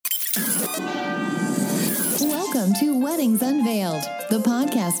Welcome to Weddings Unveiled, the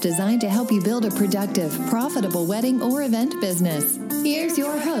podcast designed to help you build a productive, profitable wedding or event business. Here's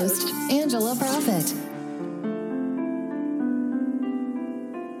your host, Angela Profit.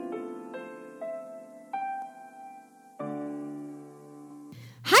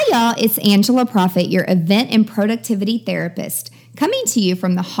 Hi, y'all. It's Angela Profit, your event and productivity therapist, coming to you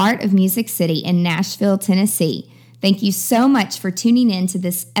from the heart of Music City in Nashville, Tennessee. Thank you so much for tuning in to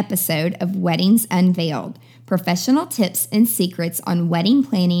this episode of Weddings Unveiled, professional tips and secrets on wedding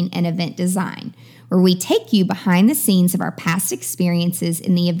planning and event design, where we take you behind the scenes of our past experiences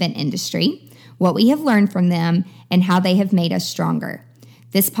in the event industry, what we have learned from them, and how they have made us stronger.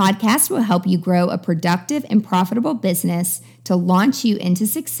 This podcast will help you grow a productive and profitable business to launch you into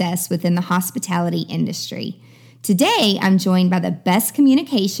success within the hospitality industry. Today, I'm joined by the best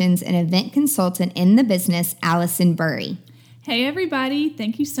communications and event consultant in the business, Allison Burry. Hey everybody,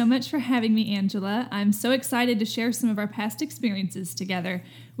 thank you so much for having me, Angela. I'm so excited to share some of our past experiences together.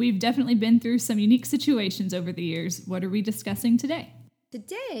 We've definitely been through some unique situations over the years. What are we discussing today?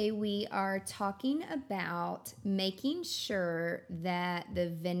 Today, we are talking about making sure that the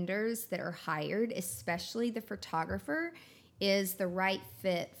vendors that are hired, especially the photographer, is the right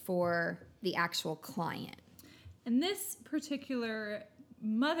fit for the actual client. And this particular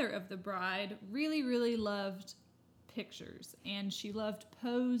mother of the bride really loved pictures, and she loved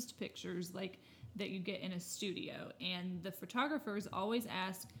posed pictures like that you get in a studio. And the photographers always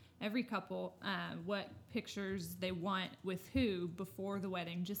ask every couple what pictures they want with who before the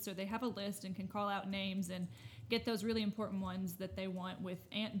wedding, just so they have a list and can call out names and get those really important ones that they want with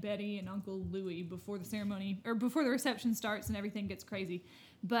Aunt Betty and Uncle Louie before the ceremony or before the reception starts and everything gets crazy.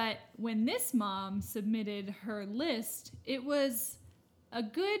 But when this mom submitted her list, it was a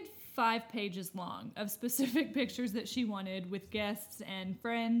good 5 pages long of specific pictures that she wanted with guests and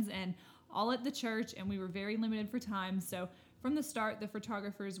friends and all at the church, and we were very limited for time. So from the start, the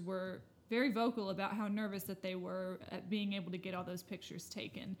photographers were very vocal about how nervous that they were at being able to get all those pictures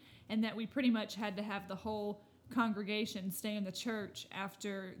taken, and that we pretty much had to have the whole congregation stay in the church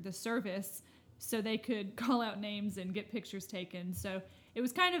after the service so they could call out names and get pictures taken. So it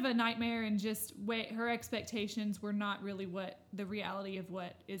was kind of a nightmare, and just her expectations were not really what the reality of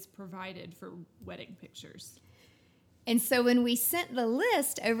what is provided for wedding pictures. And so when we sent the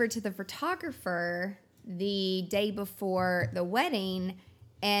list over to the photographer the day before the wedding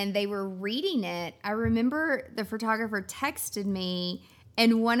and they were reading it, I remember the photographer texted me,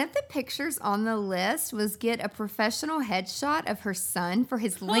 and one of the pictures on the list was get a professional headshot of her son for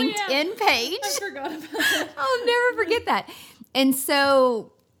his LinkedIn page. I forgot about that. I'll never forget that. And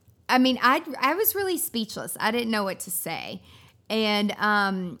so, I mean, I was really speechless. I didn't know what to say.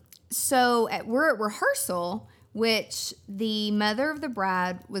 And so we're at rehearsal, which the mother of the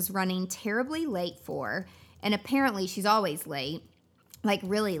bride was running terribly late for. And apparently she's always late, like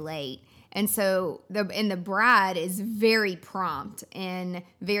really late. And so the bride is very prompt and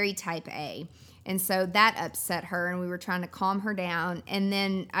very type A. And so that upset her, and we were trying to calm her down. And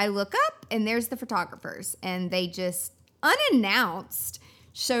then I look up, and there's the photographers, and they just unannounced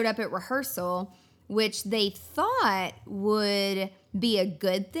showed up at rehearsal, which they thought would be a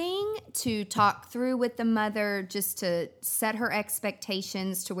good thing to talk through with the mother, just to set her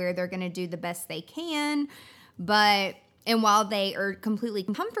expectations to where they're going to do the best they can. And while they are completely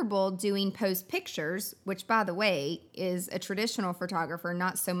comfortable doing post pictures, which, by the way, is a traditional photographer,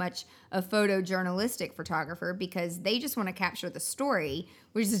 not so much a photojournalistic photographer, because they just want to capture the story,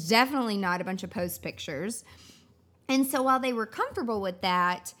 which is definitely not a bunch of post pictures. And so while they were comfortable with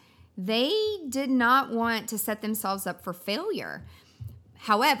that, they did not want to set themselves up for failure.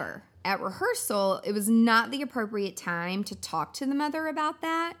 However, at rehearsal, it was not the appropriate time to talk to the mother about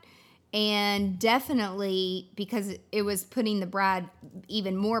that. And definitely because it was putting the bride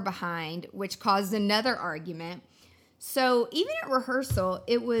even more behind, which caused another argument. So even at rehearsal,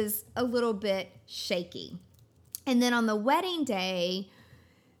 it was a little bit shaky. And then on the wedding day,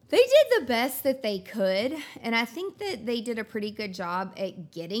 they did the best that they could. And I think that they did a pretty good job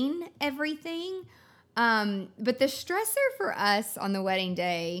at getting everything. But the stressor for us on the wedding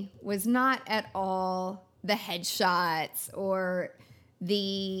day was not at all the headshots or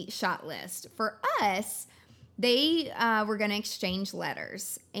the shot list. For us, they were going to exchange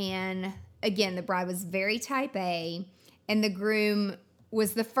letters. And again, the bride was very type A, and the groom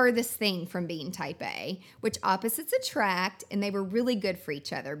was the furthest thing from being type A, which opposites attract, and they were really good for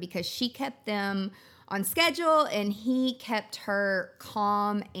each other because she kept them on schedule and he kept her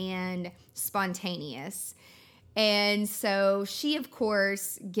calm and spontaneous. And so she, of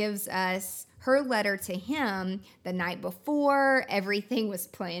course, gives us her letter to him the night before. Everything was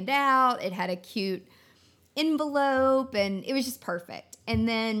planned out. It had a cute envelope, and it was just perfect. And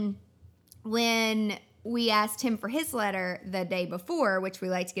then when we asked him for his letter the day before, which we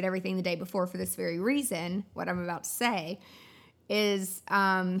like to get everything the day before for this very reason, what I'm about to say, is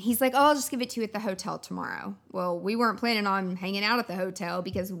he's like, oh, I'll just give it to you at the hotel tomorrow. Well, we weren't planning on hanging out at the hotel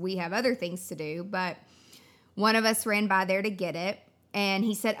because we have other things to do, but one of us ran by there to get it, and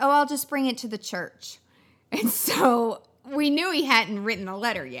he said, oh, I'll just bring it to the church. And so we knew he hadn't written a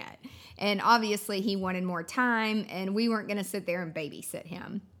letter yet, and obviously he wanted more time, and we weren't going to sit there and babysit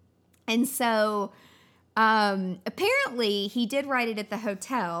him. And so apparently he did write it at the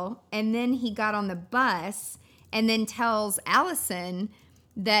hotel, and then he got on the bus and then tells Allison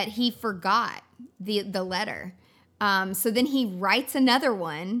that he forgot the letter. So then he writes another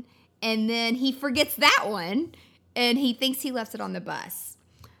one, and then he forgets that one, and he thinks he left it on the bus.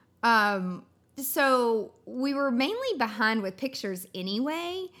 So we were mainly behind with pictures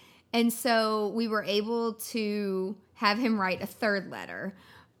anyway, and so we were able to have him write a third letter.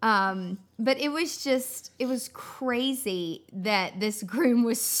 But it was crazy that this groom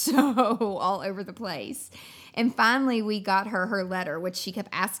was so all over the place. And finally, we got her letter, which she kept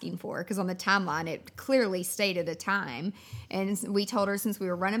asking for, because on the timeline, it clearly stated a time. And we told her, since we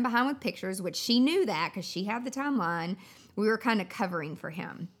were running behind with pictures, which she knew that because she had the timeline, we were kind of covering for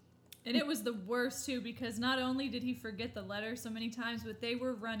him. And it was the worst, too, because not only did he forget the letter so many times, but they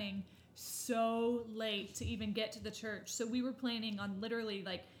were running so late to even get to the church. So we were planning on literally,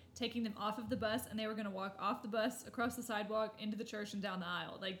 like, taking them off of the bus, and they were going to walk off the bus, across the sidewalk, into the church, and down the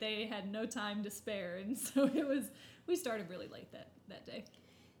aisle. Like, they had no time to spare, and so we started really late that day.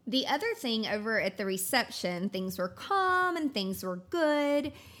 The other thing, over at the reception, things were calm and things were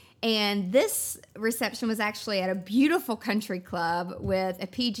good, and this reception was actually at a beautiful country club with a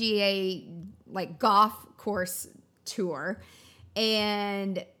PGA, like, golf course tour,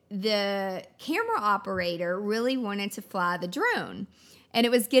 and the camera operator really wanted to fly the drone. And it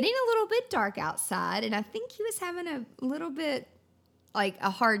was getting a little bit dark outside, and I think he was having a little bit, like, a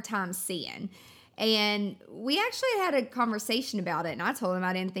hard time seeing. And we actually had a conversation about it, and I told him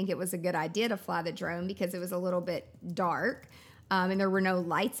I didn't think it was a good idea to fly the drone because it was a little bit dark, and there were no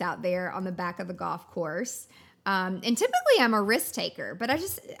lights out there on the back of the golf course. And typically I'm a risk taker, but I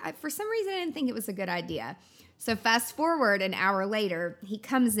for some reason I didn't think it was a good idea. So fast forward an hour later, he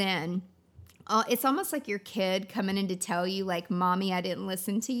comes in. It's almost like your kid coming in to tell you, like, Mommy, I didn't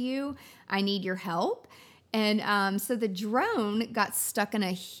listen to you. I need your help. And so the drone got stuck in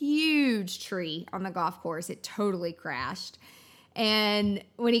a huge tree on the golf course. It totally crashed. And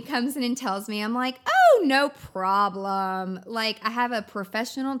when he comes in and tells me, I'm like, oh, no problem. Like, I have a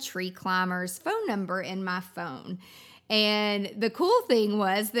professional tree climber's phone number in my phone. And the cool thing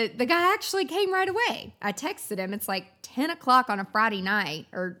was that the guy actually came right away. I texted him. It's like 10 o'clock on a Friday night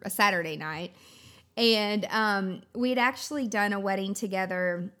or a Saturday night. And we had actually done a wedding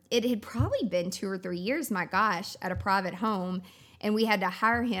together. It had probably been 2 or 3 years, my gosh, at a private home. And we had to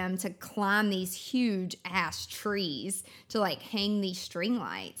hire him to climb these huge ash trees to, like, hang these string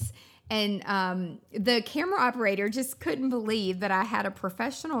lights. And the camera operator just couldn't believe that I had a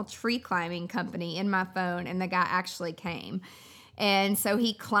professional tree climbing company in my phone, and the guy actually came. And so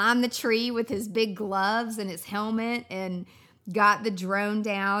he climbed the tree with his big gloves and his helmet and got the drone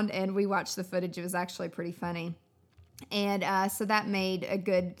down, and we watched the footage. It was actually pretty funny. And so that made a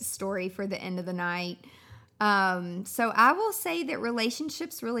good story for the end of the night. So I will say that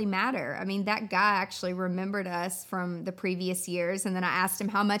relationships really matter. I mean, that guy actually remembered us from the previous years, and then I asked him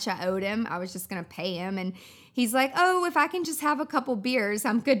how much I owed him. I was just going to pay him, and he's like, oh, if I can just have a couple beers,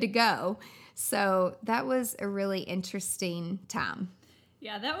 I'm good to go. So that was a really interesting time.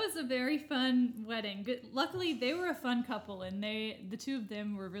 Yeah, that was a very fun wedding. Good. Luckily, they were a fun couple, and the two of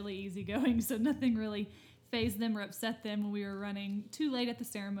them were really easygoing, so nothing really fazed them or upset them when we were running too late at the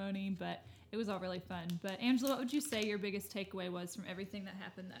ceremony, but it was all really fun. But Angela, what would you say your biggest takeaway was from everything that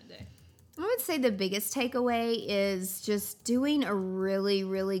happened that day? I would say the biggest takeaway is just doing a really,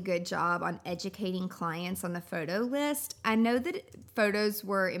 really good job on educating clients on the photo list. I know that photos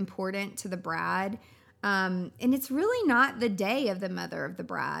were important to the bride, and it's really not the day of the mother of the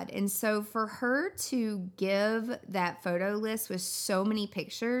bride. And so for her to give that photo list with so many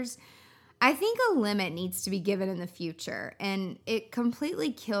pictures, I think a limit needs to be given in the future, and it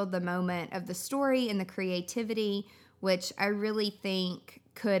completely killed the moment of the story and the creativity, which I really think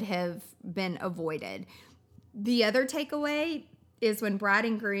could have been avoided. The other takeaway is when bride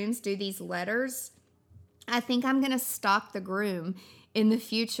and grooms do these letters, I think I'm going to stalk the groom in the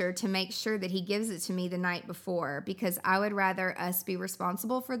future to make sure that he gives it to me the night before, because I would rather us be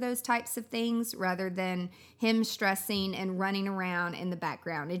responsible for those types of things rather than him stressing and running around in the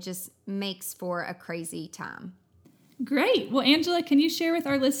background. It just makes for a crazy time. Great. Well, Angela, can you share with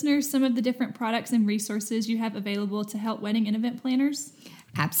our listeners some of the different products and resources you have available to help wedding and event planners?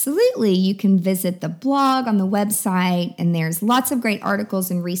 Absolutely. You can visit the blog on the website, and there's lots of great articles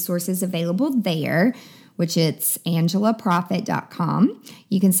and resources available there, which it's angelaprofit.com.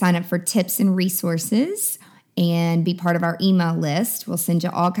 You can sign up for tips and resources and be part of our email list. We'll send you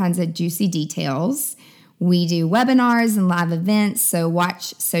all kinds of juicy details. We do webinars and live events, so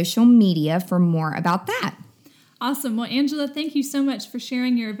watch social media for more about that. Awesome. Well, Angela, thank you so much for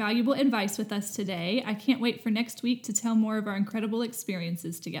sharing your valuable advice with us today. I can't wait for next week to tell more of our incredible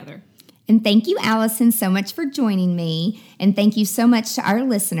experiences together. And thank you, Allison, so much for joining me. And thank you so much to our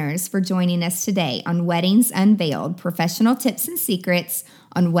listeners for joining us today on Weddings Unveiled, professional tips and secrets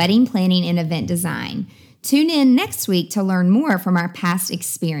on wedding planning and event design. Tune in next week to learn more from our past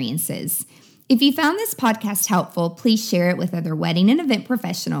experiences. If you found this podcast helpful, please share it with other wedding and event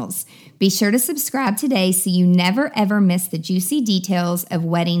professionals. Be sure to subscribe today so you never ever miss the juicy details of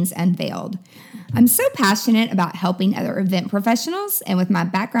Weddings Unveiled. I'm so passionate about helping other event professionals, and with my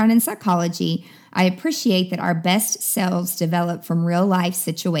background in psychology, I appreciate that our best selves develop from real life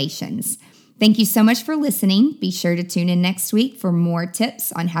situations. Thank you so much for listening. Be sure to tune in next week for more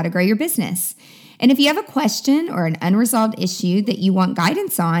tips on how to grow your business. And if you have a question or an unresolved issue that you want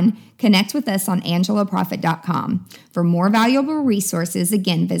guidance on, connect with us on angelaprofit.com. For more valuable resources,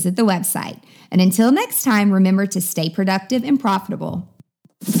 again, visit the website. And until next time, remember to stay productive and profitable.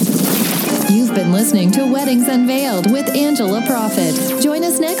 You've been listening to Weddings Unveiled with Angela Profit. Join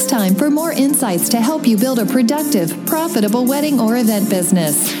us next time for more insights to help you build a productive, profitable wedding or event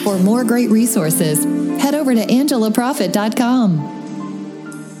business. For more great resources, head over to angelaprofit.com.